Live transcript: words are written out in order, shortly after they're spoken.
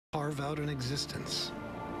carve out an existence.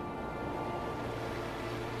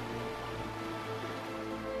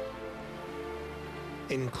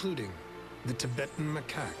 Including the Tibetan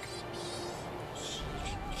macaque.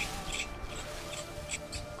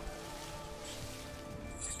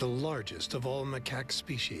 The largest of all macaque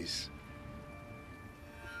species.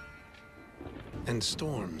 And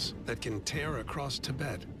storms that can tear across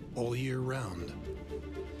Tibet all year round.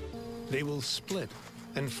 They will split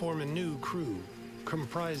and form a new crew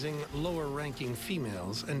comprising lower-ranking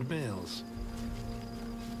females and males.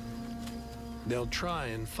 They'll try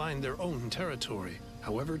and find their own territory,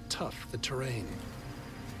 however tough the terrain.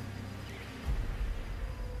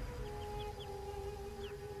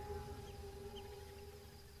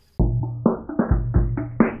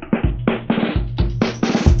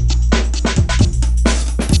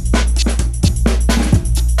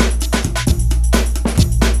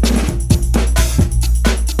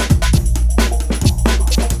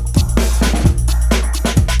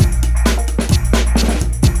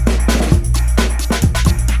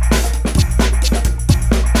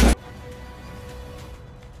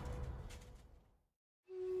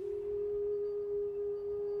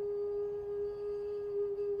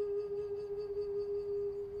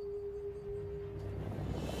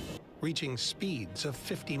 Reaching speeds of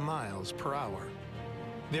 50 miles per hour.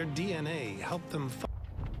 Their DNA helped them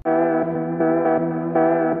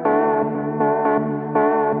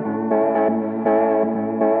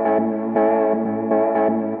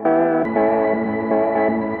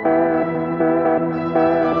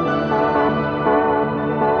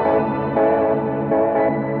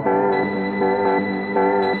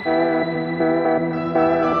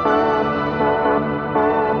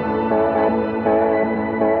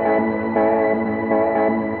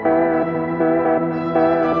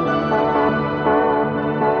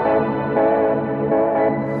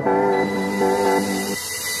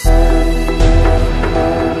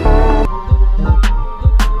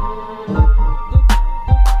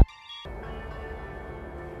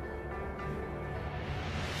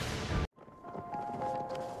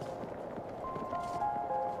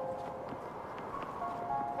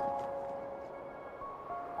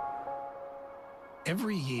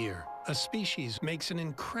Every year, a species makes an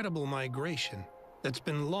incredible migration that's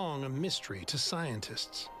been long a mystery to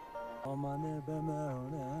scientists.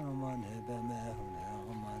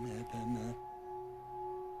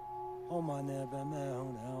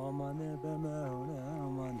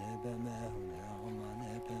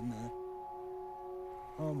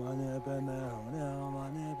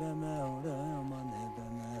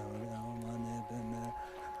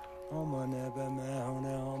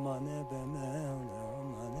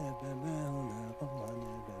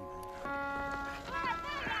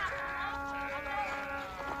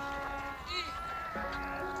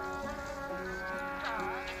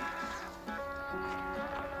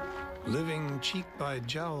 Living cheek by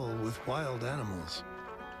jowl with wild animals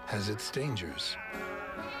has its dangers.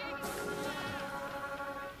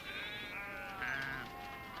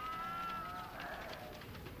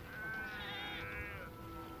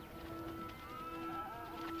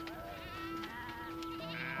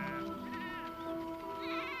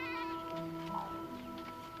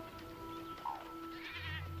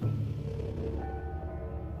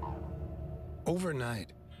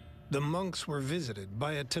 Overnight, the monks were visited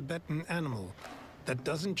by a Tibetan animal that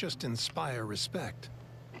doesn't just inspire respect,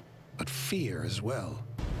 but fear as well.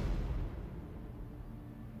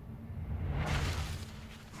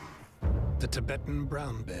 The Tibetan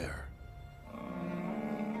brown bear.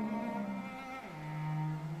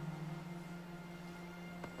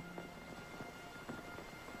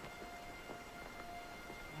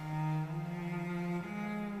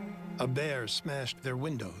 A bear smashed their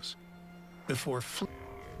windows before fleeing.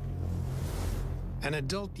 An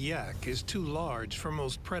adult yak is too large for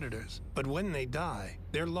most predators, but when they die,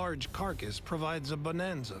 their large carcass provides a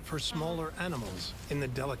bonanza for smaller animals in the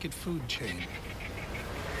delicate food chain.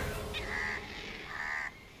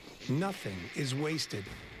 Nothing is wasted.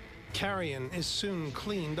 Carrion is soon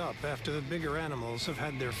cleaned up after the bigger animals have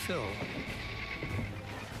had their fill.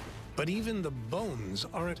 But even the bones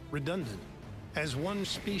aren't redundant, as one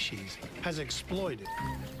species has exploited.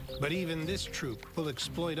 But even this troop will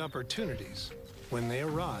exploit opportunities when they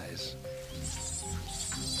arise.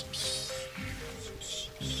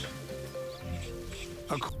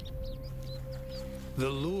 The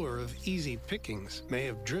lure of easy pickings may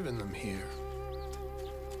have driven them here.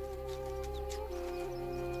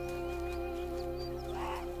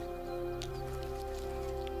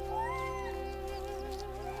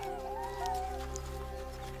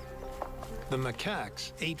 The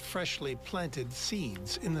macaques ate freshly planted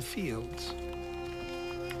seeds in the fields.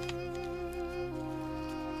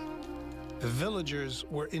 The villagers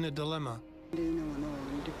were in a dilemma.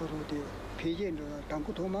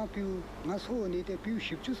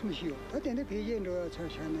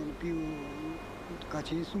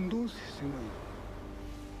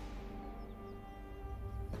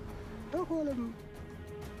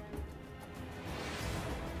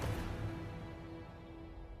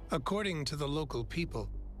 According to the local people,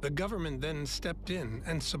 the government then stepped in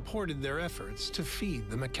and supported their efforts to feed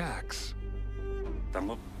the macaques.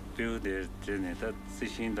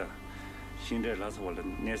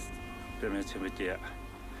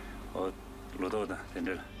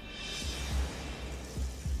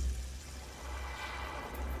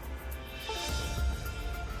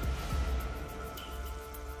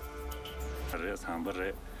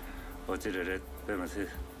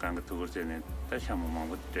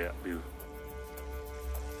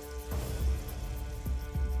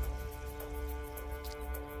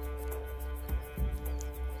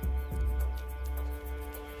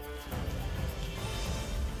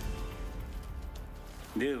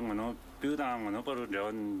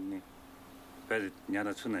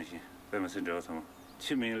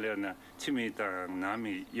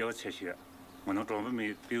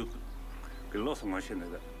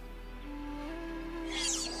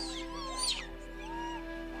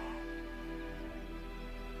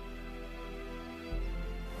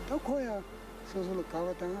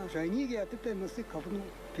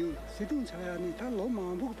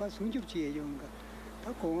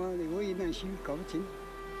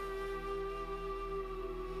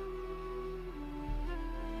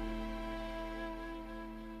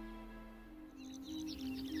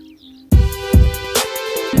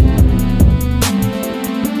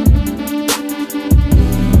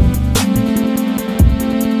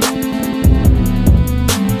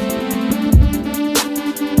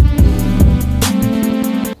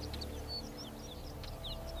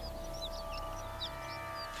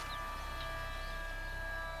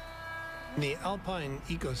 The alpine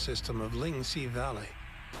ecosystem of Lingxi Valley.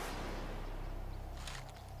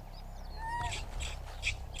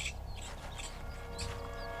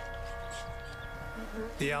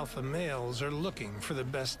 The alpha males are looking for the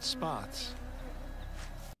best spots.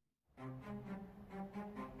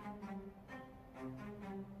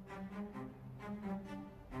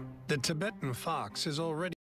 The Tibetan fox is already